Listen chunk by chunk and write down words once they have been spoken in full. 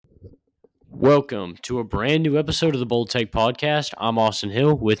Welcome to a brand new episode of the Bold Take Podcast. I'm Austin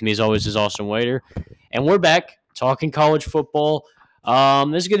Hill. With me, as always, is Austin Wader. And we're back talking college football.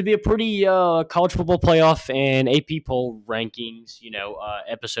 This is going to be a pretty college football playoff and AP poll rankings,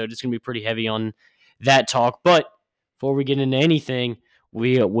 episode. It's going to be pretty heavy on that talk. But before we get into anything,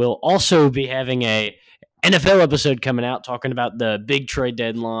 we will also be having a NFL episode coming out talking about the big trade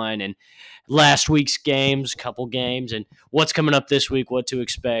deadline and last week's games, couple games, and what's coming up this week, what to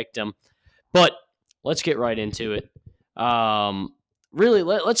expect. But let's get right into it.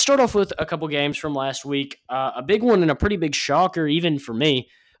 Let's start off with a couple games from last week. A big one and a pretty big shocker, even for me.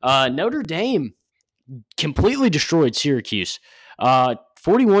 Notre Dame completely destroyed Syracuse,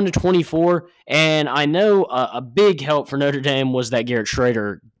 41-24. And I know a big help for Notre Dame was that Garrett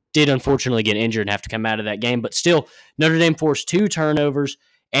Schrader did unfortunately get injured and have to come out of that game. But still, Notre Dame forced 2 turnovers,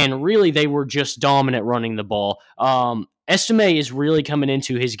 and really they were just dominant running the ball. Estime is really coming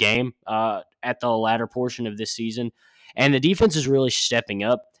into his game at the latter portion of this season, and the defense is really stepping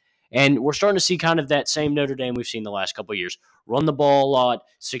up. And we're starting to see kind of that same Notre Dame we've seen the last couple of years. Run the ball a lot,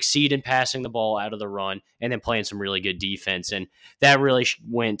 succeed in passing the ball out of the run, and then playing some really good defense. And that really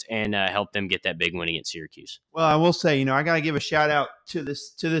went and helped them get that big win against Syracuse. Well, I will say, I got to give a shout out to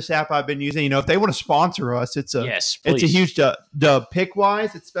this app I've been using. If they want to sponsor us, it's a huge the pick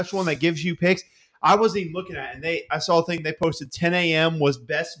wise. It's a special one that gives you picks. I wasn't even looking at it, and I saw a thing they posted 10 a.m. was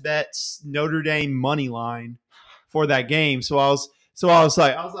best bets Notre Dame money line for that game. So I was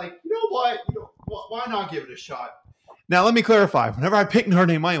like, you know what? Why not give it a shot? Now let me clarify. Whenever I picked Notre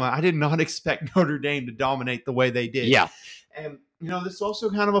Dame money line, I did not expect Notre Dame to dominate the way they did. Yeah. And this is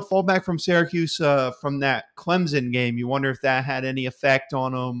also kind of a fallback from Syracuse from that Clemson game. You wonder if that had any effect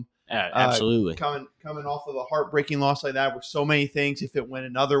on them. Absolutely. Coming off of a heartbreaking loss like that, with so many things. If it went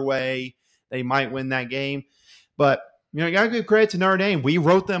another way, they might win that game. But, you got to give credit to Notre Dame. We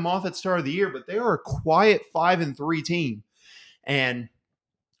wrote them off at the start of the year, but they are a quiet 5-3 team. And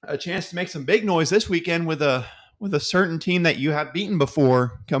a chance to make some big noise this weekend with a certain team that you have beaten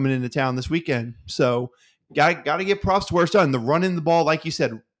before coming into town this weekend. So, got to give props to where it's done. The running the ball, like you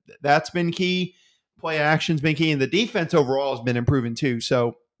said, that's been key. Play action's been key. And the defense overall has been improving too.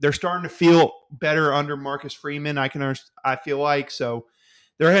 So, they're starting to feel better under Marcus Freeman, I feel like. So,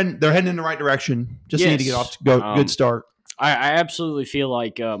 They're heading in the right direction. Just need to get off to good start. I absolutely feel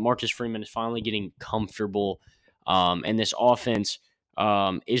like Marcus Freeman is finally getting comfortable, and this offense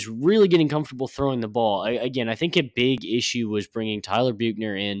is really getting comfortable throwing the ball. Again, I think a big issue was bringing Tyler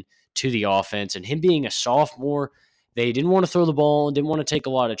Buchner in to the offense, and him being a sophomore, they didn't want to throw the ball, didn't want to take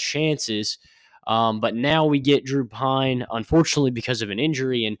a lot of chances. But now we get Drew Pine, unfortunately because of an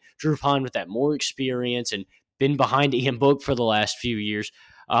injury, and Drew Pine with that more experience and been behind Ian Book for the last few years.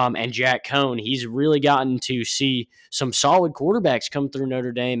 And Jack Cohn, he's really gotten to see some solid quarterbacks come through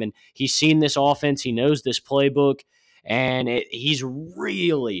Notre Dame, and he's seen this offense. He knows this playbook, and he's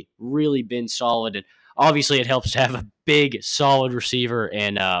really, really been solid. And obviously it helps to have a big, solid receiver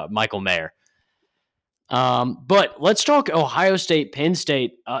in Michael Mayer. But let's talk Ohio State, Penn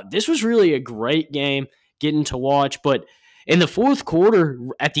State. This was really a great game getting to watch, but in the fourth quarter,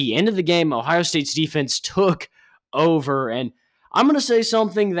 at the end of the game, Ohio State's defense took over, and I'm going to say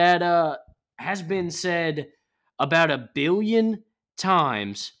something that has been said about 1 billion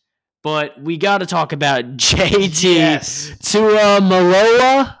times, but we got to talk about JT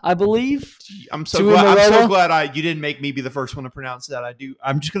Tuimoloau, I believe. I'm so glad you didn't make me be the first one to pronounce that.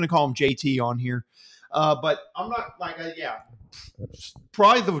 I'm just going to call him JT on here. But I'm not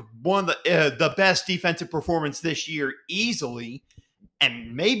probably one of the best defensive performance this year easily,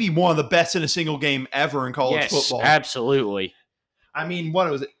 and maybe one of the best in a single game ever in college football. Yes, absolutely. I mean, what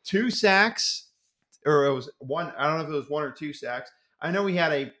was it? 2 sacks, or it was 1. I don't know if it was 1 or 2 sacks. I know he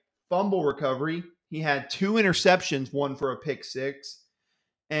had a fumble recovery. He had 2 interceptions, 1 for a pick 6,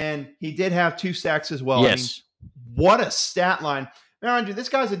 and he did have 2 sacks as well. Yes. I mean, what a stat line! Now, Andrew, this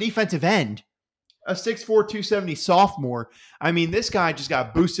guy's a defensive end, a 6'4", 270 sophomore. I mean, this guy just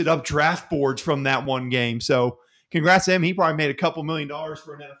got boosted up draft boards from that one game. So, congrats to him. He probably made a couple $1 million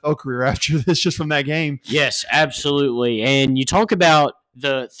for an NFL career after this, just from that game. Yes, absolutely. And you talk about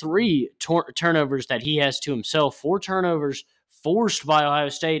the 3 turnovers that he has to himself, 4 turnovers forced by Ohio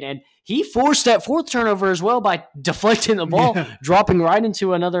State, and he forced that 4th turnover as well by deflecting the ball, dropping right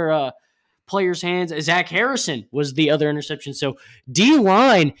into another player's hands. Zach Harrison was the other interception. So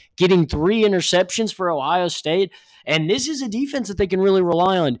D-line getting 3 interceptions for Ohio State, and this is a defense that they can really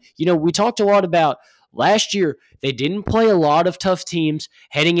rely on. We talked a lot about last year. They didn't play a lot of tough teams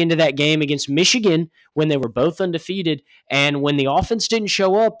heading into that game against Michigan when they were both undefeated. And when the offense didn't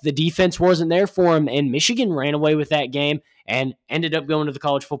show up, the defense wasn't there for them. And Michigan ran away with that game and ended up going to the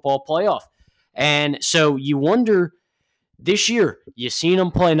college football playoff. And so you wonder this year, you've seen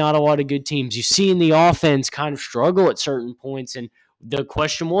them play not a lot of good teams. You've seen the offense kind of struggle at certain points. And the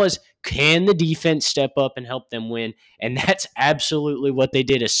question was, can the defense step up and help them win? And that's absolutely what they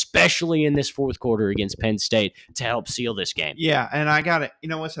did, especially in this fourth quarter against Penn State to help seal this game. Yeah, and I got it.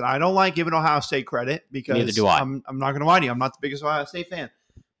 Listen, I don't like giving Ohio State credit because Neither do I. I'm not going to lie to you. I'm not the biggest Ohio State fan.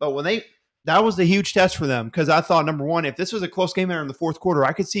 But that was the huge test for them because I thought, number one, if this was a close game there in the fourth quarter,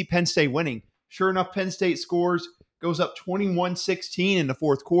 I could see Penn State winning. Sure enough, Penn State scores, goes up 21-16 in the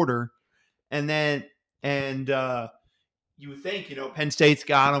fourth quarter. And you think, Penn State's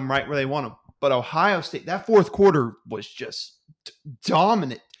got them right where they want them. But Ohio State, that fourth quarter was just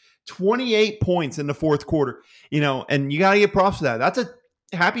dominant. 28 points in the fourth quarter, and you got to give props to that. That's a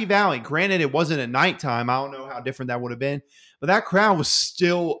Happy Valley. Granted, it wasn't at nighttime. I don't know how different that would have been, but that crowd was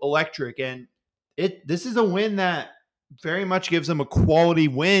still electric. And this is a win that very much gives them a quality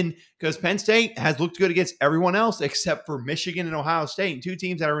win because Penn State has looked good against everyone else except for Michigan and Ohio State, and two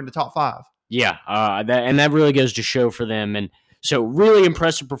teams that are in the top 5. Yeah, that really goes to show for them. And so really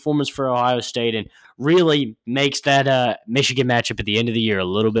impressive performance for Ohio State and really makes that Michigan matchup at the end of the year a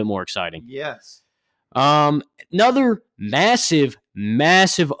little bit more exciting. Yes. Another massive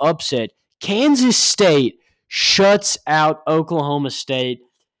upset. Kansas State shuts out Oklahoma State.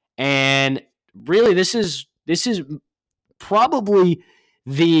 And really this is probably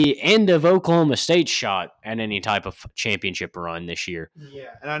the end of Oklahoma State's shot at any type of championship run this year.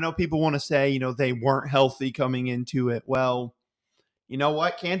 Yeah, and I know people want to say, they weren't healthy coming into it. Well, you know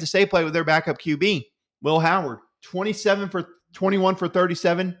what? Kansas State played with their backup QB, Will Howard, 21 for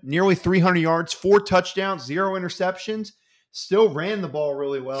 37, nearly 300 yards, 4 touchdowns, 0 interceptions, still ran the ball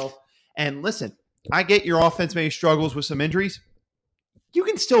really well. And listen, I get your offense maybe struggles with some injuries. You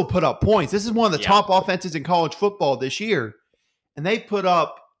can still put up points. This is one of the top offenses in college football this year. And they put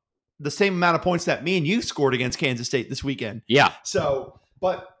up the same amount of points that me and you scored against Kansas State this weekend. Yeah. So,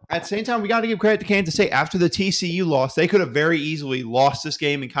 but at the same time, we got to give credit to Kansas State. After the TCU loss, they could have very easily lost this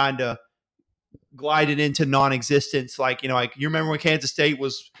game and kind of glided into non-existence. Like you remember when Kansas State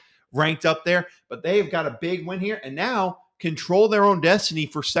was ranked up there, but they've got a big win here and now control their own destiny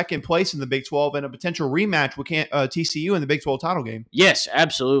for second place in the Big 12 and a potential rematch with TCU in the Big 12 title game. Yes,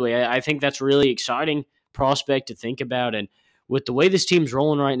 absolutely. I think that's a really exciting prospect to think about. And with the way this team's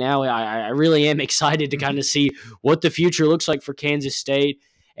rolling right now, I really am excited to kind of see what the future looks like for Kansas State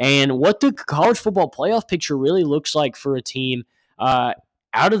and what the college football playoff picture really looks like for a team out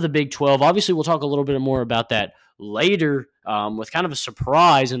of the Big 12. Obviously, we'll talk a little bit more about that later with kind of a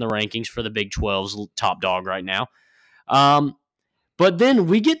surprise in the rankings for the Big 12's top dog right now. But then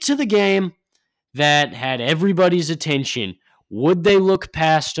we get to the game that had everybody's attention. Would they look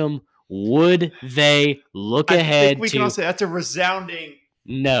past them? Would they look ahead? I think we can all say that's a resounding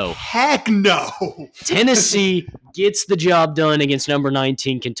no. Heck no. Tennessee gets the job done against number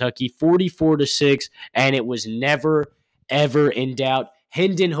 19 Kentucky, 44-6, and it was never, ever in doubt.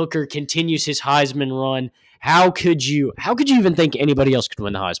 Hendon Hooker continues his Heisman run. How could you even think anybody else could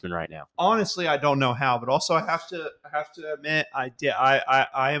win the Heisman right now? Honestly, I don't know how, but also I have to admit I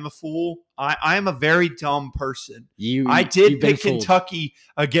am a fool. I am a very dumb person. I did pick Kentucky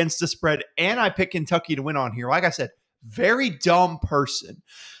against the spread, and I picked Kentucky to win on here. Like I said, very dumb person.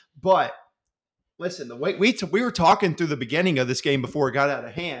 But listen, the way we were talking through the beginning of this game before it got out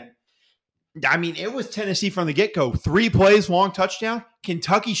of hand. I mean, it was Tennessee from the get-go. 3 plays, long touchdown.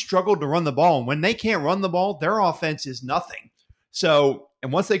 Kentucky struggled to run the ball. And when they can't run the ball, their offense is nothing. So,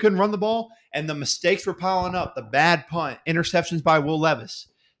 and once they couldn't run the ball and the mistakes were piling up, the bad punt, interceptions by Will Levis,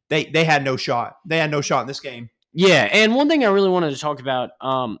 they had no shot. They had no shot in this game. Yeah, and one thing I really wanted to talk about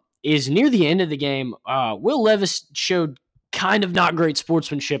is near the end of the game, Will Levis showed kind of not great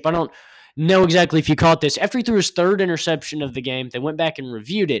sportsmanship. I don't know exactly if you caught this. After he threw his 3rd interception of the game, they went back and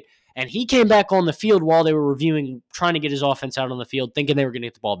reviewed it. And he came back on the field while they were reviewing, trying to get his offense out on the field, thinking they were going to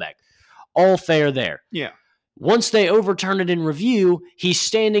get the ball back. All fair there. Yeah. Once they overturn it in review, he's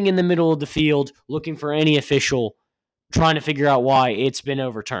standing in the middle of the field looking for any official, trying to figure out why it's been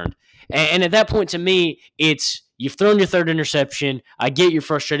overturned. And at that point, to me, it's you've thrown your 3rd interception. I get you're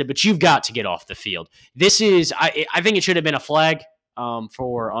frustrated, but you've got to get off the field. This is, I think it should have been a flag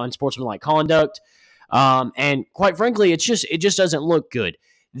for unsportsmanlike conduct. And quite frankly, it just doesn't look good.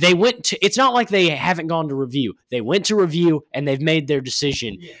 They went to. It's not like they haven't gone to review. They went to review and they've made their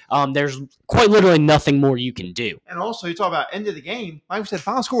decision. Yeah. There's quite literally nothing more you can do. And also, you talk about end of the game. Like I said,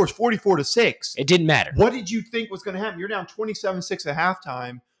 final score was 44-6. It didn't matter. What did you think was going to happen? You're down 27-6 at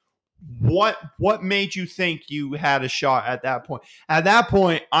halftime. What made you think you had a shot at that point? At that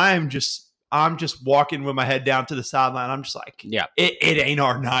point, I'm just I'm just walking with my head down to the sideline. I'm just like, Yeah. it ain't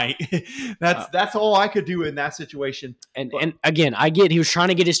our night. That's all I could do in that situation. And again, I get he was trying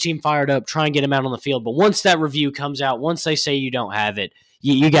to get his team fired up, try and get him out on the field. But once that review comes out, once they say you don't have it,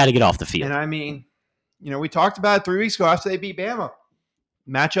 you got to get off the field. And I mean, we talked about it 3 weeks ago after they beat Bama.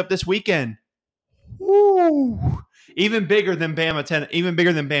 Matchup this weekend. Woo! Even bigger than Bama,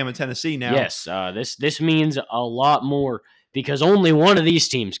 Tennessee now. Yes, this means a lot more because only one of these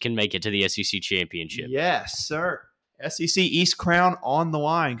teams can make it to the SEC championship. Yes, sir. SEC East crown on the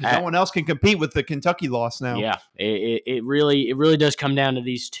line because no one else can compete with the Kentucky loss now. Yeah, it really does come down to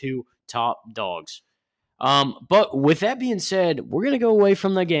these two top dogs. But with that being said, we're going to go away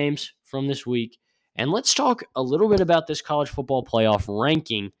from the games from this week, and let's talk a little bit about this college football playoff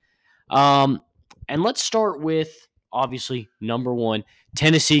ranking. And let's start with, obviously, number 1,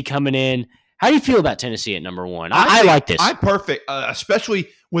 Tennessee coming in. How do you feel about Tennessee at number 1? I like this. I'm perfect, especially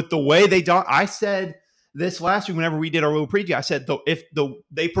with the way they don't. I said this last week whenever we did our little preview. I said if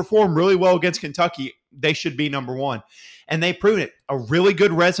they perform really well against Kentucky, they should be number 1. And they proved it. A really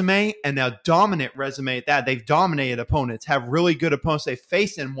good resume and a dominant resume at that. They've dominated opponents, have really good opponents. They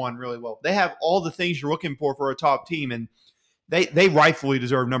faced and won really well. They have all the things you're looking for a top team, and they rightfully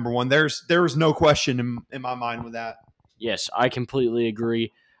deserve number 1. There's no question in my mind with that. Yes, I completely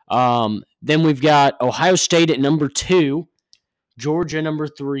agree. Then we've got Ohio State at number 2, Georgia number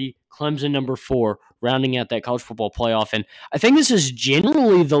 3, Clemson number 4, rounding out that college football playoff. And I think this is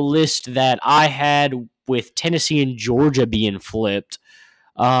generally the list that I had with Tennessee and Georgia being flipped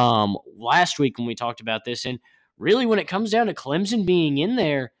last week when we talked about this. And really, when it comes down to Clemson being in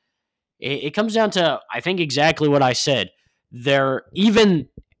there, it comes down to, I think, exactly what I said. They're even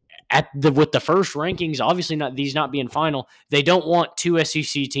with the first rankings, obviously not being final, they don't want 2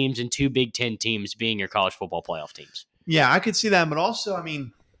 SEC teams and 2 Big Ten teams being your college football playoff teams. Yeah, I could see that. But also, I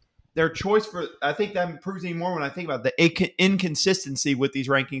mean, their choice I think that improves even more when I think about the inconsistency with these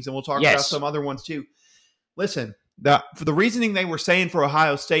rankings. And we'll talk about some other ones too. Listen, for the reasoning they were saying for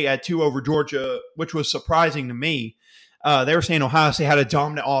Ohio State at 2 over Georgia, which was surprising to me, they were saying Ohio State had a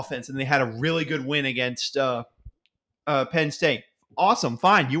dominant offense and they had a really good win against Penn State. Awesome,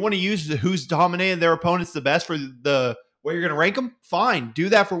 fine. You want to use who's dominated their opponents the best for the way you're going to rank them? Fine, do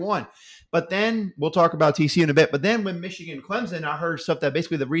that for 1. But then we'll talk about TCU in a bit. But then when Michigan, Clemson, I heard stuff that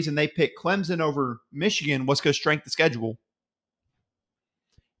basically the reason they picked Clemson over Michigan was because strength of schedule.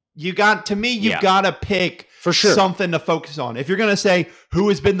 You've got to pick for sure something to focus on. If you're going to say who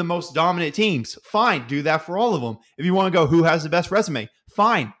has been the most dominant teams, fine, do that for all of them. If you want to go who has the best resume,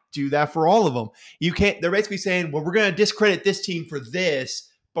 fine, do that for all of them. You can't. They're basically saying, well, we're going to discredit this team for this,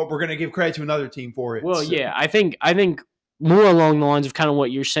 but we're going to give credit to another team for it. Well, yeah, I think more along the lines of kind of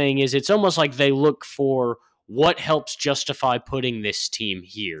what you're saying is it's almost like they look for what helps justify putting this team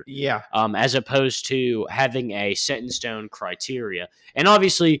here. Yeah. As opposed to having a set in stone criteria. And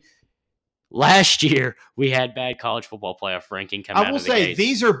obviously, last year we had bad college football playoff ranking come out. I will say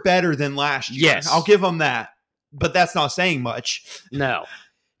these are better than last year. Yes. I'll give them that. But that's not saying much. No.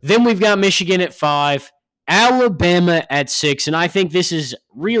 Then we've got Michigan at 5, Alabama at 6, and I think this is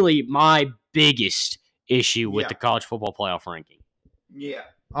really my biggest issue with the college football playoff ranking. Yeah.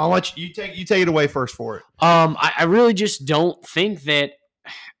 I'll let you take it away first for it. I really just don't think that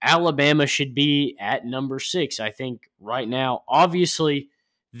Alabama should be at number 6. I think right now, obviously,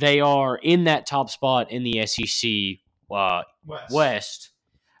 they are in that top spot in the SEC West.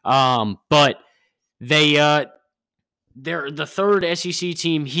 But they're the third SEC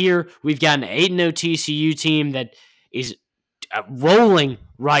team here. We've got an 8-0 TCU team that is rolling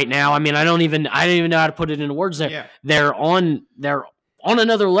right now. I mean, I don't even know how to put it into words. They're on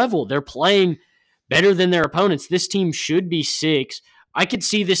another level. They're playing better than their opponents. This team should be 6. I could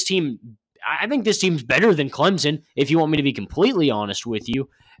see this team. I think this team's better than Clemson. If you want me to be completely honest with you,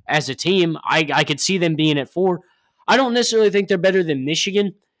 as a team, I could see them being at 4. I don't necessarily think they're better than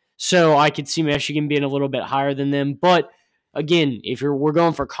Michigan. So I could see Michigan being a little bit higher than them. But again, if we're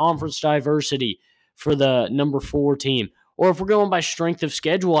going for conference diversity for the number 4 team, or if we're going by strength of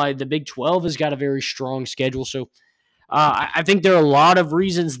schedule, the Big 12 has got a very strong schedule. So I think there are a lot of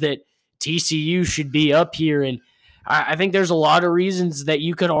reasons that TCU should be up here. And I think there's a lot of reasons that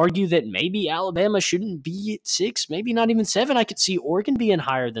you could argue that maybe Alabama shouldn't be at 6, maybe not even 7. I could see Oregon being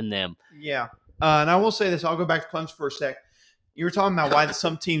higher than them. Yeah. And I will say this. I'll go back to Clemson for a sec. You were talking about why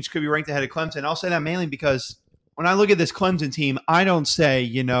some teams could be ranked ahead of Clemson. I'll say that mainly because when I look at this Clemson team, I don't say,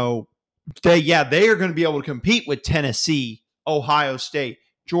 they are going to be able to compete with Tennessee, Ohio State,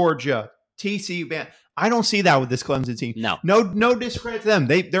 Georgia, TCU. I don't see that with this Clemson team. No discredit to them.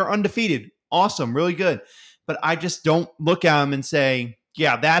 They're undefeated. Awesome. Really good. But I just don't look at them and say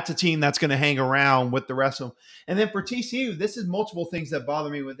yeah, that's a team that's going to hang around with the rest of them. And then for TCU, this is multiple things that bother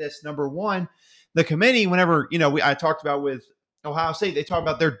me with this. Number one, the committee, whenever, I talked about with Ohio State, they talk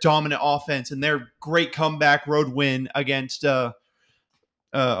about their dominant offense and their great comeback road win against Penn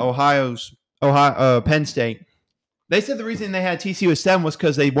State. They said the reason they had TCU at 7 was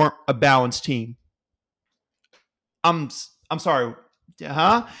because they weren't a balanced team. I'm sorry.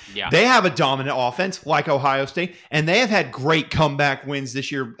 Huh? Yeah. They have a dominant offense like Ohio State, and they have had great comeback wins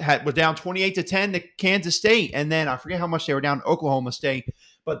this year. Was down 28-10 to Kansas State, and then I forget how much they were down to Oklahoma State,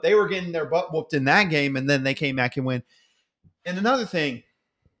 but they were getting their butt whooped in that game, and then they came back and win. And another thing,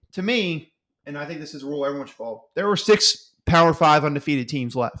 to me, and I think this is a rule everyone should follow, there were 6 Power 5 undefeated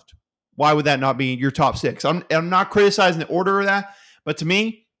teams left. Why would that not be your top 6? I'm not criticizing the order of that, but to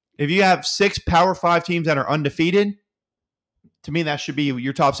me, if you have 6 Power 5 teams that are undefeated, to me, that should be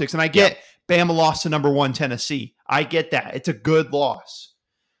your top 6. And I get Bama lost to number 1 Tennessee. I get that. It's a good loss.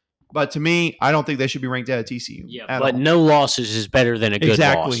 But to me, I don't think they should be ranked at TCU. Yeah, but no losses is better than a good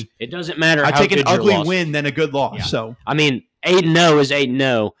loss. It doesn't matter how good your loss. I take an ugly win than a good loss. Yeah. So I mean, 8-0 is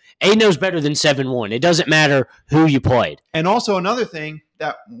 8-0. 8-0 is better than 7-1. It doesn't matter who you played. And also another thing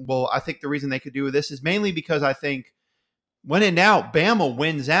that, I think the reason they could do with this is mainly because I think when in doubt, Bama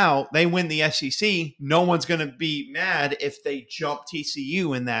wins out. They win the SEC. No one's going to be mad if they jump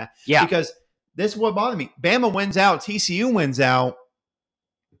TCU in that. Yeah. Because this is what bothered me. Bama wins out. TCU wins out.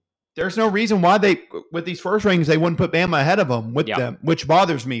 There's no reason why with these first rings, they wouldn't put Bama ahead of them with them, which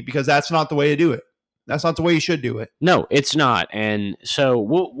bothers me because that's not the way to do it. That's not the way you should do it. No, it's not. And so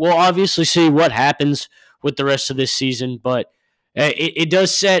we'll obviously see what happens with the rest of this season, but it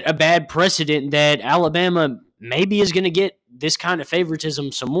does set a bad precedent that Alabama maybe is going to get this kind of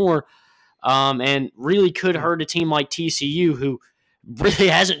favoritism some more, and really could hurt a team like TCU who really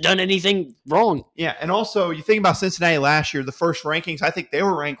hasn't done anything wrong. Yeah, and also you think about Cincinnati last year, the first rankings, I think they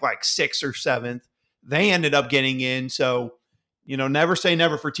were ranked like 6th or 7th. They ended up getting in, so never say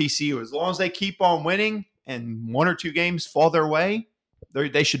never for TCU. As long as they keep on winning and 1 or 2 games fall their way,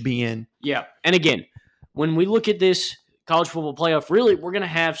 they should be in. Yeah, and again, when we look at this college football playoff, really, we're going to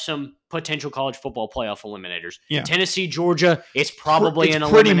have some potential college football playoff eliminators. Yeah. Tennessee, Georgia, it's probably an eliminator.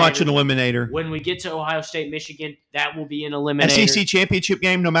 Pretty much an eliminator. When we get to Ohio State, Michigan, that will be an eliminator. SEC championship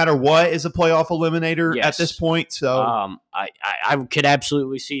game, no matter what, is a playoff eliminator at this point. So I could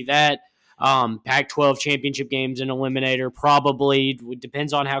absolutely see that. Pac-12 championship games an eliminator, probably. It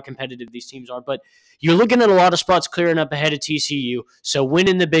depends on how competitive these teams are. But you're looking at a lot of spots clearing up ahead of TCU. So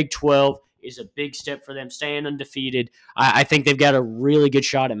winning the Big 12 is a big step for them, staying undefeated. I think they've got a really good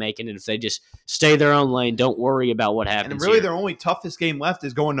shot at making it if they just stay their own lane, don't worry about what happens. And really their only toughest game left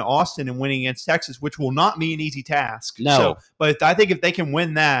is going to Austin and winning against Texas, which will not be an easy task. No. But I think if they can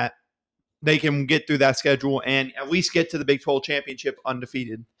win that, they can get through that schedule and at least get to the Big 12 championship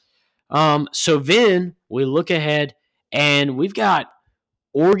undefeated. So then we look ahead, and we've got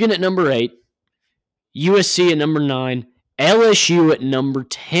Oregon at number 8, USC at number 9, LSU at number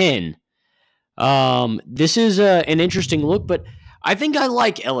 10. This is an interesting look, but I think I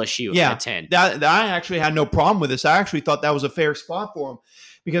like LSU at 10. I actually had no problem with this. I actually thought that was a fair spot for them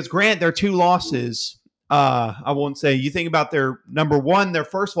because, their 2 losses, I won't say. You think about their number 1, their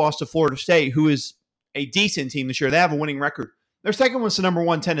first loss to Florida State, who is a decent team this year. They have a winning record. Their second one's to number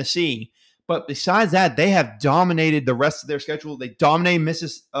 1 Tennessee. But besides that, they have dominated the rest of their schedule. They dominated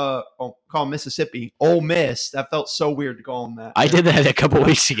Mississippi. Ole Miss. That felt so weird to call them that. I did that a couple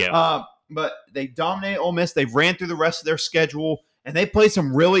weeks ago. But they dominated Ole Miss. They've ran through the rest of their schedule, and they play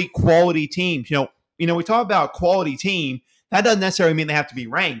some really quality teams. We talk about quality team. That doesn't necessarily mean they have to be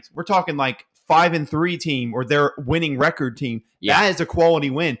ranked. We're talking like 5-3 team or their winning record team. Yeah. That is a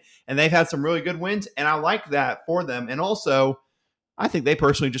quality win, and they've had some really good wins, and I like that for them. And also, I think they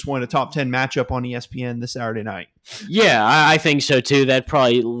personally just wanted a top 10 matchup on ESPN this Saturday night. Yeah, I think so too. That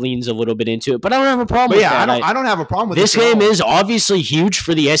probably leans a little bit into it, but I don't have a problem with that. I don't have a problem with this game is obviously huge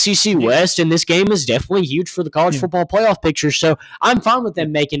for the SEC West, and this game is definitely huge for the college football playoff picture. So I'm fine with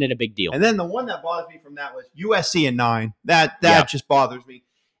them making it a big deal. And then the one that bothers me from that was USC at 9. That just bothers me.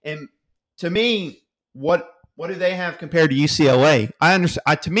 And to me, what do they have compared to UCLA? I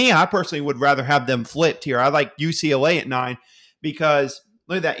understand. To me, I personally would rather have them flipped here. I like UCLA at 9. Because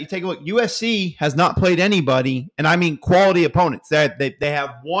look at that. You take a look. USC has not played anybody, and I mean quality opponents. They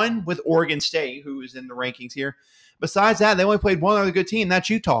have one with Oregon State, who is in the rankings here. Besides that, they only played one other good team. That's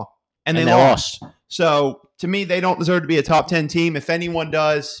Utah. And they lost. So, to me, they don't deserve to be a top 10 team. If anyone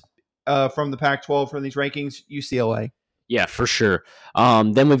does from the Pac-12 from these rankings, UCLA. Yeah, for sure.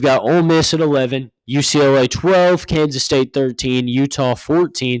 Then we've got Ole Miss at 11, UCLA 12, Kansas State 13, Utah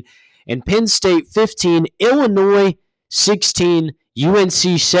 14, and Penn State 15, Illinois 16,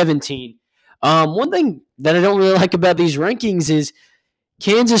 UNC 17. One thing that I don't really like about these rankings is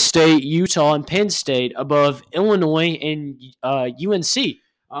Kansas State, Utah, and Penn State above Illinois and UNC.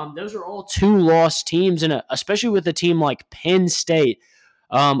 Those are all two-loss teams, and especially with a team like Penn State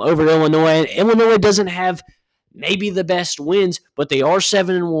over Illinois. And Illinois doesn't have maybe the best wins, but they are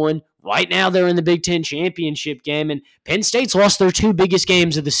 7-1. Right now, they're in the Big Ten championship game, and Penn State's lost their two biggest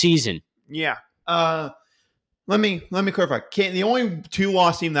games of the season. Yeah. Let me clarify. The only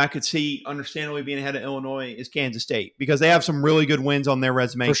two-loss team that I could see understandably being ahead of Illinois is Kansas State because they have some really good wins on their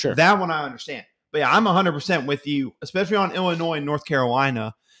resume. For sure. That one I understand. But yeah, I'm 100% with you, especially on Illinois and North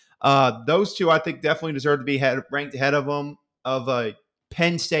Carolina. Those two I think definitely deserve to be ranked ahead of them.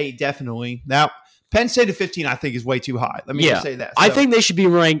 Penn State, definitely. Now, Penn State at 15, I think, is way too high. Let me just say that. So, I think they should be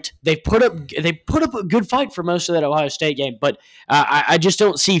ranked. They put up a good fight for most of that Ohio State game, but I just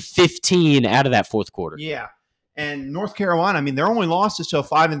don't see 15 out of that fourth quarter. Yeah. And North Carolina, I mean, their only loss is to a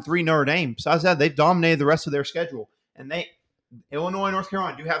 5-3 Notre Dame. Besides that, they've dominated the rest of their schedule. And Illinois and North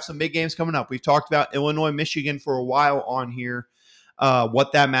Carolina do have some big games coming up. We've talked about Illinois, Michigan for a while on here,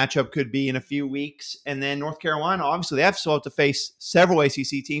 what that matchup could be in a few weeks. And then North Carolina, obviously, they still have to face several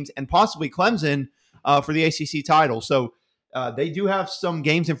ACC teams and possibly Clemson for the ACC title. So they do have some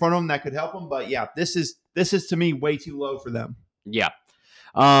games in front of them that could help them. But, yeah, this is to me, way too low for them. Yeah.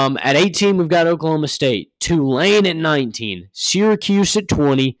 At 18, we've got Oklahoma State, Tulane at 19, Syracuse at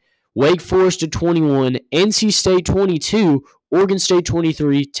 20, Wake Forest at 21, NC State 22, Oregon State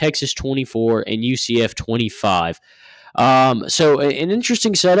 23, Texas 24, and UCF 25. So an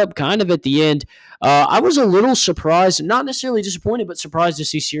interesting setup kind of at the end. I was a little surprised, not necessarily disappointed, but surprised to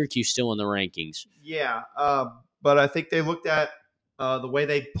see Syracuse still in the rankings. Yeah, but I think they looked at the way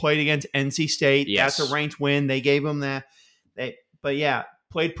they played against NC State. Yes. That's a ranked win. They gave them that. But yeah,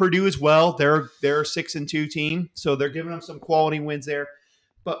 played Purdue as well. They're a 6-2 team, so they're giving them some quality wins there.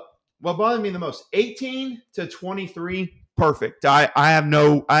 But what bothered me the most, 18 to 23, perfect. I have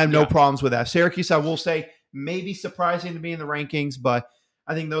no problems with that. Syracuse, I will say, maybe surprising to be in the rankings, but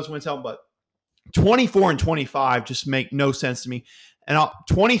I think those wins help. But 24 and 25 just make no sense to me. And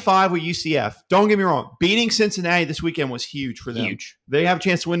 25 with UCF. Don't get me wrong. Beating Cincinnati this weekend was huge for them. Huge. They have a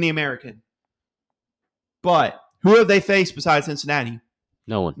chance to win the American. But who have they faced besides Cincinnati?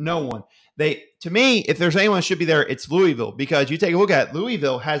 No one. No one. To me, if there's anyone that should be there, it's Louisville, because you take a look at it,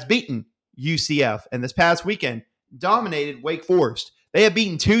 Louisville has beaten UCF, and this past weekend dominated Wake Forest. They have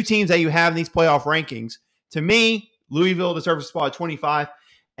beaten two teams that you have in these playoff rankings. To me, Louisville deserves a spot at 25.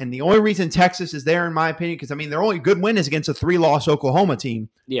 And the only reason Texas is there, in my opinion, because, I mean, their only good win is against a 3-loss Oklahoma team.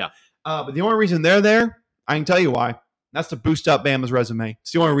 Yeah. But the only reason they're there, I can tell you why. That's to boost up Bama's resume.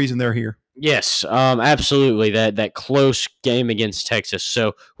 It's the only reason they're here. Yes, absolutely. That close game against Texas.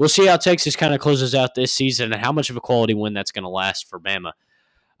 So we'll see how Texas kind of closes out this season and how much of a quality win that's going to last for Bama.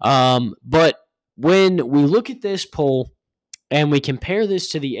 But when we look at this poll and we compare this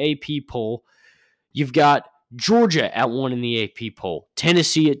to the AP poll, you've got Georgia at 1 in the AP poll,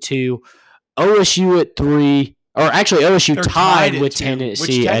 Tennessee at 2, OSU at 3, or actually OSU tied with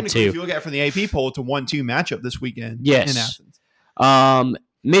Tennessee at 2. If you look at it from the AP poll, it's a 1-2 matchup this weekend in Athens.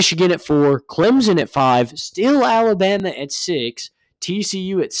 Michigan at 4, Clemson at 5, still Alabama at 6,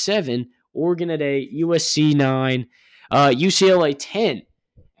 TCU at 7, Oregon at 8, USC 9, UCLA 10.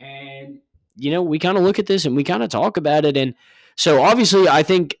 And, we kind of look at this and we kind of talk about it. And so obviously I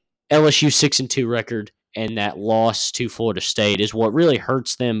think LSU 6-2 record and that loss to Florida State is what really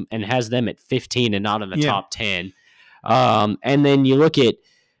hurts them and has them at 15 and not in the top 10. And then you look at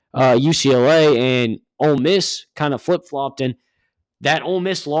UCLA and Ole Miss kind of flip-flopped, and that Ole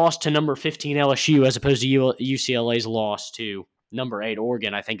Miss lost to number 15 LSU as opposed to UCLA's loss to number 8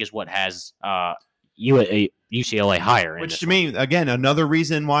 Oregon, I think is what has UCLA higher. Which to me, again, another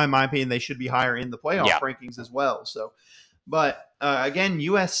reason why, in my opinion, they should be higher in the playoff rankings as well. So, but again,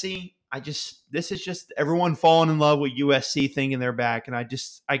 USC, this is just everyone falling in love with USC thinking they're back, and I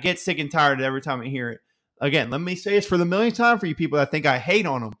get sick and tired every time I hear it. Again, let me say this for the millionth time for you people that think I hate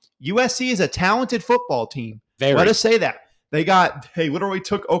on them. USC is a talented football team. Let us say that. They literally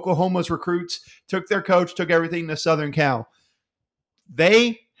took Oklahoma's recruits, took their coach, took everything to Southern Cal.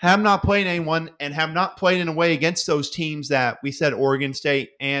 They have not played anyone and have not played in a way against those teams that we said, Oregon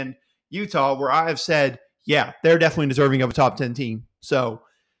State and Utah, where I have said, yeah, they're definitely deserving of a top 10 team. So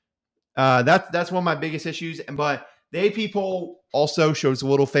that's one of my biggest issues. But the AP poll also shows a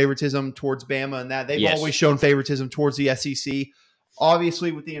little favoritism towards Bama, and that they've always shown favoritism towards the SEC.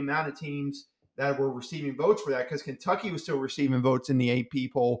 Obviously, with the amount of teams that were receiving votes for that, because Kentucky was still receiving votes in the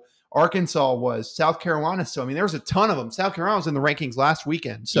AP poll. Arkansas was. South Carolina still. I mean, there was a ton of them. South Carolina was in the rankings last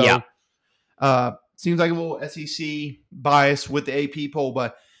weekend. So seems like a little SEC bias with the AP poll,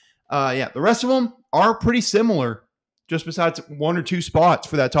 but the rest of them are pretty similar, just besides one or two spots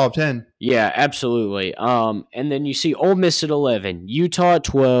for that top 10. Yeah, absolutely. And then you see Ole Miss at 11, Utah at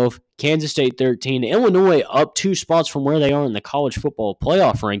 12, Kansas State 13, Illinois up 2 spots from where they are in the college football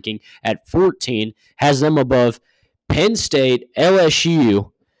playoff ranking at 14, has them above Penn State,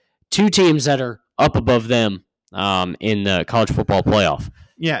 LSU, 2 teams that are up above them in the college football playoff.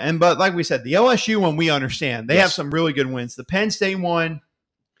 Yeah, but like we said, the LSU one we understand. They have some really good wins. The Penn State one,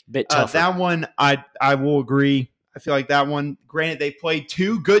 bit tougher. That one, I will agree. I feel like that one, granted, they played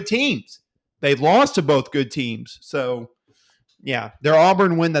 2 good teams. They lost to both good teams. So, yeah, their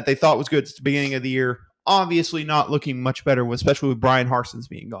Auburn win that they thought was good at the beginning of the year, obviously not looking much better, especially with Brian Harson's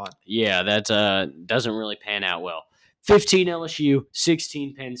being gone. Yeah, that doesn't really pan out well. 15 LSU,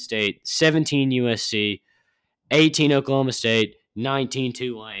 16 Penn State, 17 USC, 18 Oklahoma State, 19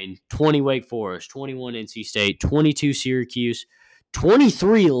 Tulane, 20 Wake Forest, 21 NC State, 22 Syracuse,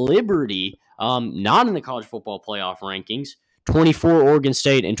 23 Liberty, not in the college football playoff rankings, 24 Oregon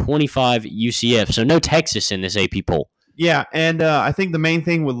State, and 25 UCF. So no Texas in this AP poll. Yeah, and I think the main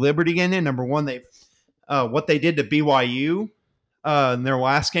thing with Liberty getting in, number one, what they did to BYU in their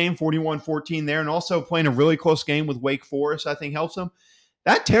last game, 41-14 there, and also playing a really close game with Wake Forest, I think helps them.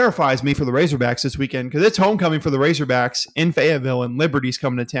 That terrifies me for the Razorbacks this weekend because it's homecoming for the Razorbacks in Fayetteville, and Liberty's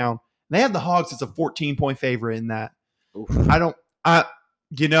coming to town. They have the Hogs as a 14-point favorite in that. Oof. I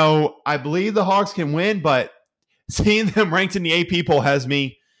believe the Hogs can win, but seeing them ranked in the AP poll has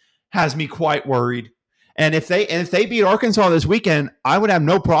me quite worried. And if they beat Arkansas this weekend, I would have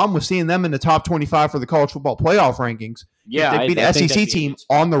no problem with seeing them in the top 25 for the college football playoff rankings. Yeah, if they beat the SEC team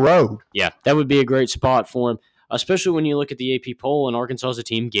on the road. Yeah, that would be a great spot for them, especially when you look at the AP poll and Arkansas is a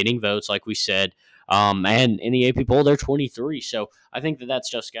team getting votes, like we said. And in the AP poll, they're 23. So I think that's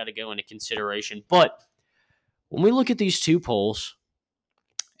just got to go into consideration. But when we look at these 2 polls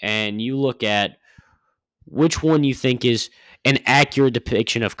and you look at which one you think is an accurate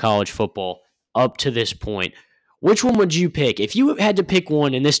depiction of college football up to this point, which one would you pick? If you had to pick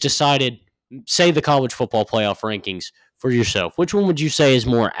one and this decided, say, the college football playoff rankings for yourself, which one would you say is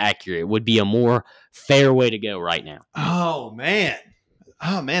more accurate, would be a more fair way to go right now? Oh, man.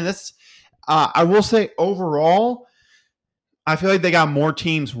 That's I will say overall, I feel like they got more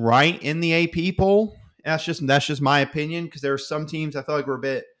teams right in the AP poll. That's just my opinion because there are some teams I feel like were a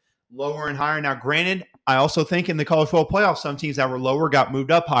bit lower and higher. Now, granted, I also think in the college football playoffs, some teams that were lower got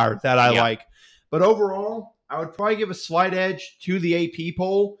moved up higher that I like. But overall, I would probably give a slight edge to the AP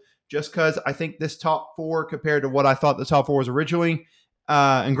poll just because I think this top 4 compared to what I thought the top 4 was originally.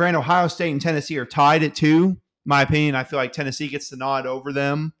 And granted, Ohio State and Tennessee are tied at 2. In my opinion, I feel like Tennessee gets the nod over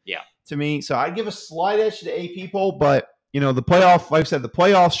them. Yeah. To me. So I'd give a slight edge to the AP poll, but the playoff, like I said, the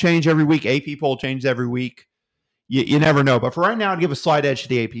playoffs change every week. AP poll changes every week. You never know. But for right now, I'd give a slight edge to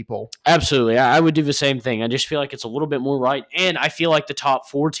the AP poll. Absolutely. I would do the same thing. I just feel like it's a little bit more right. And I feel like the top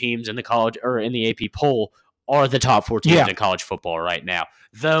 4 teams in the college or in the AP poll are the top 4 teams in college football right now.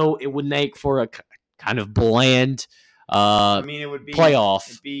 Though it would make for a kind of bland it would be playoff.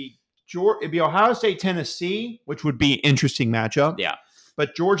 It'd be Ohio State, Tennessee, which would be an interesting matchup. Yeah.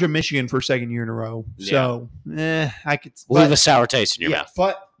 But Georgia, Michigan for 2nd year in a row. So, I could leave a sour taste in your mouth.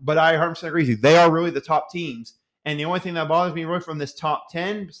 But I 100% agree with you. They are really the top teams. And the only thing that bothers me really from this top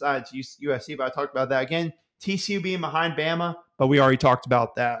 10, besides USC, but I talked about that again, TCU being behind Bama, but we already talked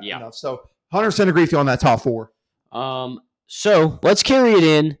about that enough. So 100% agree with you on that top 4. So let's carry it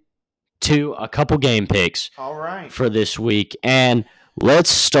in to a couple game picks for this week. And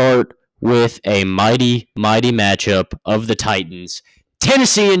let's start with a mighty, mighty matchup of the Titans.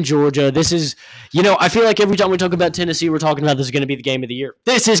 Tennessee and Georgia. This is, I feel like every time we talk about Tennessee, we're talking about this is going to be the game of the year.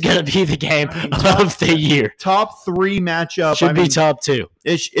 This is going to be the game of the year. Top 3 matchup. Should be top 2.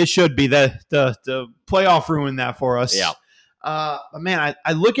 It should be. The playoff ruined that for us. Yeah. But man,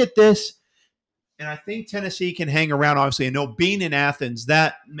 I look at this, and I think Tennessee can hang around, obviously. And being in Athens,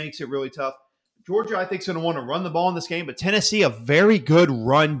 that makes it really tough. Georgia, I think, is going to want to run the ball in this game, but Tennessee, a very good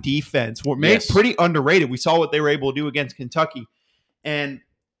run defense. Pretty underrated. We saw what they were able to do against Kentucky. And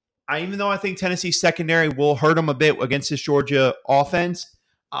even though I think Tennessee's secondary will hurt them a bit against this Georgia offense,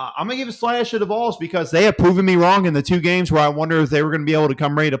 I'm going to give a slight edge to the Vols because they have proven me wrong in the 2 games where I wonder if they were going to be able to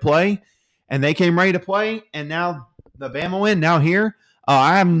come ready to play. And they came ready to play, and now the Bama win, now here.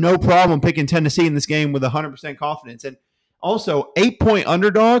 I have no problem picking Tennessee in this game with 100% confidence. And also, 8-point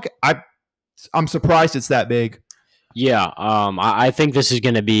underdog, I'm surprised it's that big. Yeah, I think this is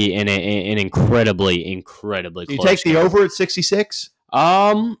going to be an incredibly close game. You take the over at 66?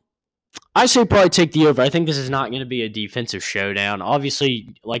 I say probably take the over. I think this is not going to be a defensive showdown.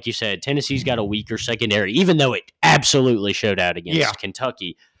 Obviously, like you said, Tennessee's got a weaker secondary, even though it absolutely showed out against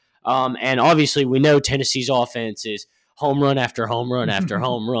Kentucky. And obviously, we know Tennessee's offense is home run after home run after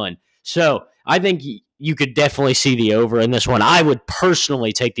home run. So I think you could definitely see the over in this one. I would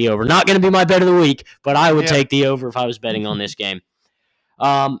personally take the over. Not going to be my bet of the week, but I would take the over if I was betting on this game.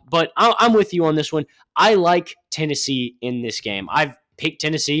 But I'm with you on this one. I like Tennessee in this game. I've picked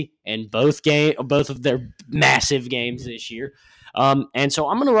Tennessee in both of their massive games this year. And so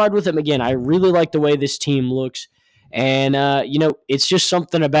I'm going to ride with them again. I really like the way this team looks. And, it's just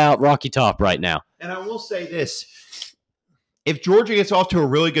something about Rocky Top right now. And I will say this. If Georgia gets off to a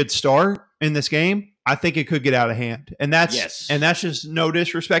really good start in this game, I think it could get out of hand. And that's just no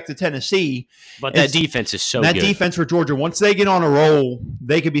disrespect to Tennessee. But that defense is so good. That good. defense for Georgia, once they get on a roll,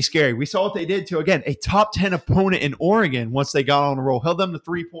 they could be scary. We saw what they did to, again, a top 10 opponent in Oregon once they got on a roll, held them to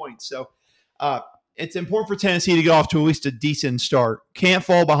 3 points. So it's important for Tennessee to get off to at least a decent start. Can't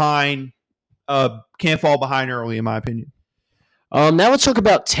fall behind early, in my opinion. Now let's talk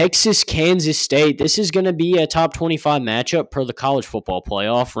about Texas, Kansas State. This is going to be a top 25 matchup per the college football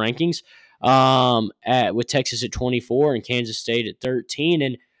playoff rankings. With Texas at 24 and Kansas State at 13.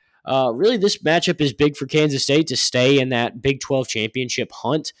 And really this matchup is big for Kansas State to stay in that Big 12 championship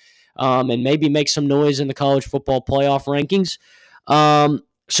hunt and maybe make some noise in the college football playoff rankings.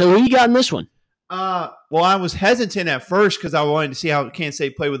 So who you got in this one? Well, I was hesitant at first because I wanted to see how Kansas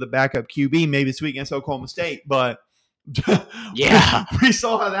State played with a backup QB maybe this week against Oklahoma State, but we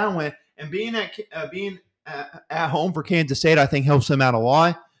saw how that went. And being at home for Kansas State, I think helps them out a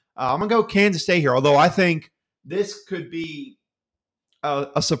lot. I'm going to go Kansas State here, although I think this could be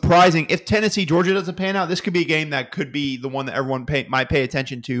a surprising – if Tennessee-Georgia doesn't pan out, this could be a game that could be the one that everyone might pay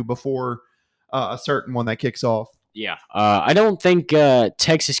attention to before a certain one that kicks off. Yeah, I don't think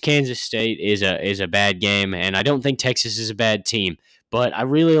Texas-Kansas State is a bad game, and I don't think Texas is a bad team. But I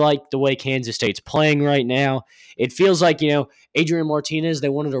really like the way Kansas State's playing right now. It feels like, Adrian Martinez, they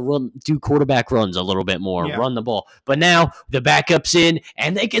wanted to do quarterback runs a little bit more, run the ball. But now the backup's in,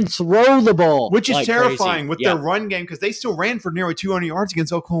 and they can throw the ball. Which is terrifying with their run game because they still ran for nearly 200 yards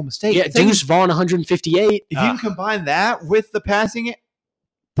against Oklahoma State. Yeah, Deuce Vaughn, 158. If you can combine that with the passing,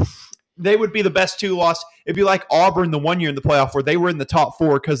 they would be the best two-loss. It'd be like Auburn the one year in the playoff where they were in the top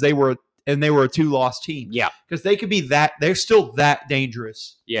 4 because they were a 2-loss team. Yeah. Because they could be that – they're still that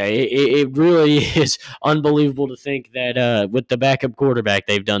dangerous. Yeah, it really is unbelievable to think that with the backup quarterback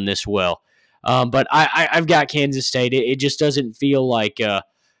they've done this well. But I've got Kansas State. It just doesn't feel like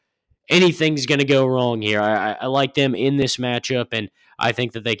anything's going to go wrong here. I like them in this matchup, and I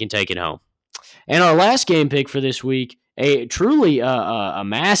think that they can take it home. And our last game pick for this week, truly a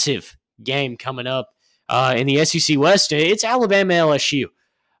massive game coming up in the SEC West. It's Alabama-LSU.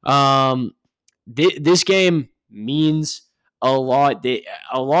 This game means a lot.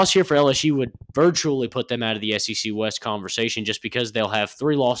 A loss here for LSU would virtually put them out of the SEC West conversation just because they'll have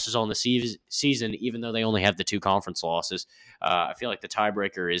 3 losses on the season, even though they only have the 2 conference losses. I feel like the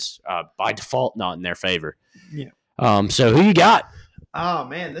tiebreaker is by default not in their favor. Yeah. So who you got? Oh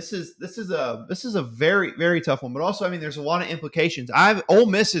man, this is a very, very tough one. But also, there's a lot of implications. Ole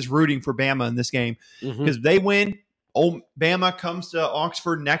Miss is rooting for Bama in this game because they win. Bama comes to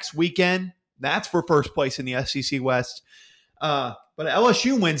Oxford next weekend. That's for first place in the SEC West. But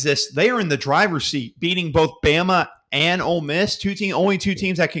LSU wins this. They are in the driver's seat, beating both Bama and Ole Miss. Only 2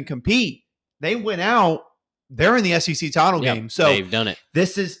 teams that can compete. They win out. They're in the SEC title game. So they've done it.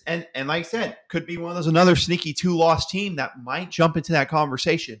 This is, and like I said, could be one of those another sneaky 2-loss team that might jump into that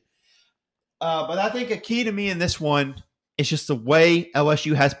conversation. But I think a key to me in this one is just the way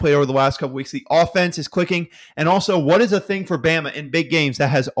LSU has played over the last couple weeks. The offense is clicking. And also, what is a thing for Bama in big games that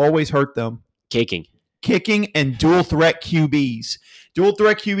has always hurt them? Kicking and dual threat QBs. Dual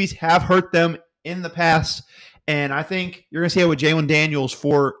threat QBs have hurt them in the past. And I think you're going to see it with Jalen Daniels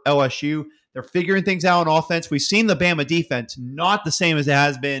for LSU. They're figuring things out on offense. We've seen the Bama defense, not the same as it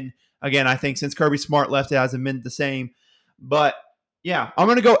has been. Again, I think since Kirby Smart left, it hasn't been the same. But, yeah, I'm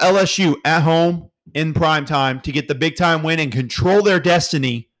going to go LSU at home in prime time to get the big-time win and control their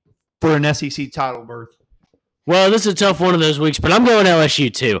destiny for an SEC title berth. Well, this is a tough one of those weeks, but I'm going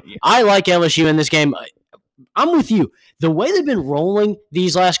LSU too. Yeah. I like LSU in this game. I'm with you. The way they've been rolling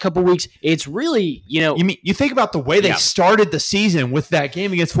these last couple weeks, it's really, You think about the way they started the season with that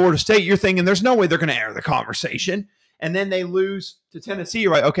game against Florida State, you're thinking there's no way they're going to enter the conversation. And then they lose to Tennessee.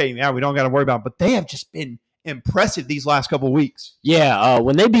 You're right. Okay, yeah, we don't got to worry about it. But they have just been impressive these last couple of weeks. Yeah,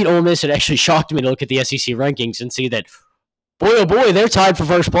 when they beat Ole Miss, it actually shocked me to look at the SEC rankings and see that boy, oh boy, they're tied for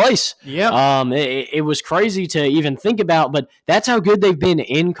first place. Yeah. It was crazy to even think about, but that's how good they've been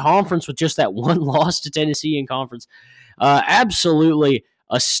in conference with just that one loss to Tennessee in conference. Absolutely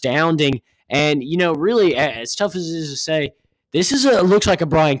astounding. And, really, as tough as it is to say, this looks like a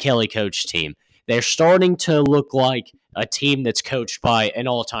Brian Kelly coach team. They're starting to look like a team that's coached by an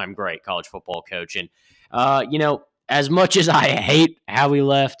all-time great college football coach. And, as much as I hate how he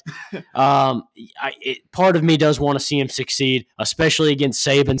left, part of me does want to see him succeed, especially against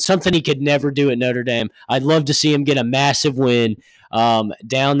Saban, something he could never do at Notre Dame. I'd love to see him get a massive win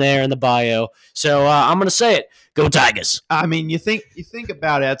down there in the bio. So I'm going to say it. Go Tigers. I mean, you think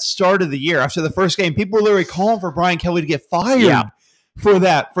about it at the start of the year, after the first game, people were literally calling for Brian Kelly to get fired for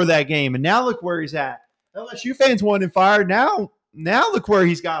that game. And now look where he's at. LSU fans wanted him fired. Now look where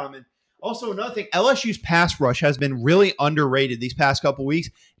he's got him. And also another thing, LSU's pass rush has been really underrated these past couple weeks.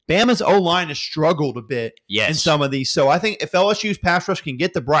 Bama's O-line has struggled a bit in some of these. So I think if LSU's pass rush can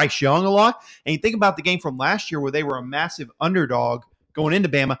get to Bryce Young a lot, and you think about the game from last year where they were a massive underdog going into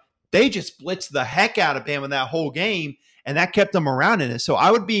Bama, they just blitzed the heck out of Bama that whole game, and that kept them around in it. So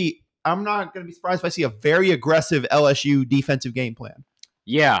I'm not going to be surprised if I see a very aggressive LSU defensive game plan.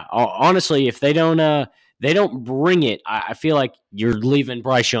 Yeah, honestly, if they don't bring it, I feel like you're leaving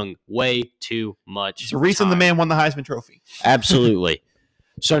Bryce Young way too much. It's the reason the man won the Heisman Trophy. Absolutely.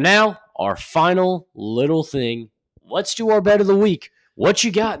 So now our final little thing. Let's do our bet of the week. What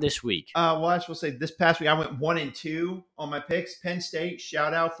you got this week? Well, I will say this past week I went 1-2 on my picks. Penn State,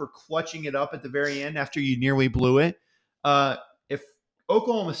 shout out for clutching it up at the very end after you nearly blew it. If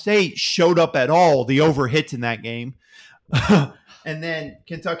Oklahoma State showed up at all, the over hits in that game. And then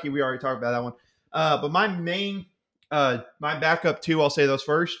Kentucky, we already talked about that one. But my my backup two, I'll say those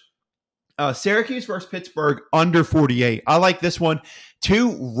first. Syracuse versus Pittsburgh under 48. I like this one.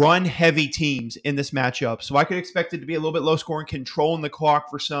 Two run-heavy teams in this matchup. So I could expect it to be a little bit low-scoring, controlling the clock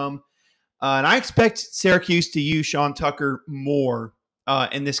for some. And I expect Syracuse to use Sean Tucker more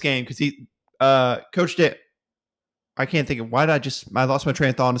in this game because he coached it. I can't think of I lost my train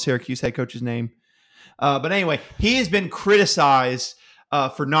of thought on the Syracuse head coach's name. But anyway, he has been criticized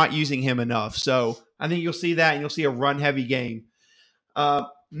for not using him enough. So I think you'll see that, and you'll see a run-heavy game.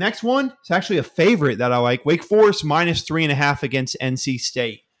 Next one is actually a favorite that I like. Wake Forest minus 3.5 against NC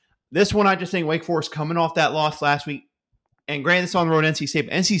State. This one, I just think Wake Forest coming off that loss last week. And granted, it's on the road NC State,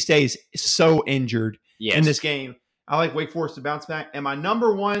 but NC State is so injured in this game. I like Wake Forest to bounce back. And my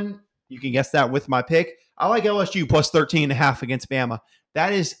number one, you can guess that with my pick, I like LSU plus 13.5 against Bama.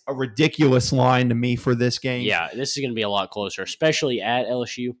 That is a ridiculous line to me for this game. Yeah, this is going to be a lot closer, especially at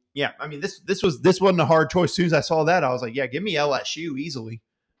LSU. Yeah, I mean, this wasn't a hard choice. As soon as I saw that, I was like, yeah, give me LSU easily.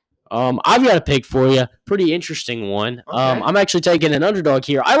 I've got a pick for you. Pretty interesting one. Okay. I'm actually taking an underdog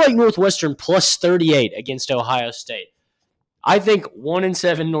here. I like Northwestern plus 38 against Ohio State. I think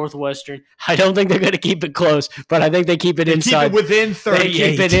 1-7 Northwestern. I don't think they're going to keep it close, but I think they keep it inside. Keep it within 38. They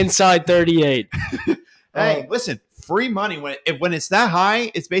keep it inside 38. Hey, listen, free money. When it's that high,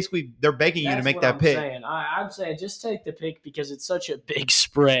 it's basically they're begging you to make that pick. I'm saying just take the pick because it's such a big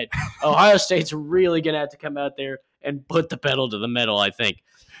spread. Ohio State's really going to have to come out there and put the pedal to the metal, I think.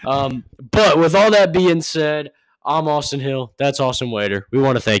 But with all that being said, I'm Austin Hill. That's Austin Waiter. We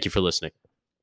want to thank you for listening.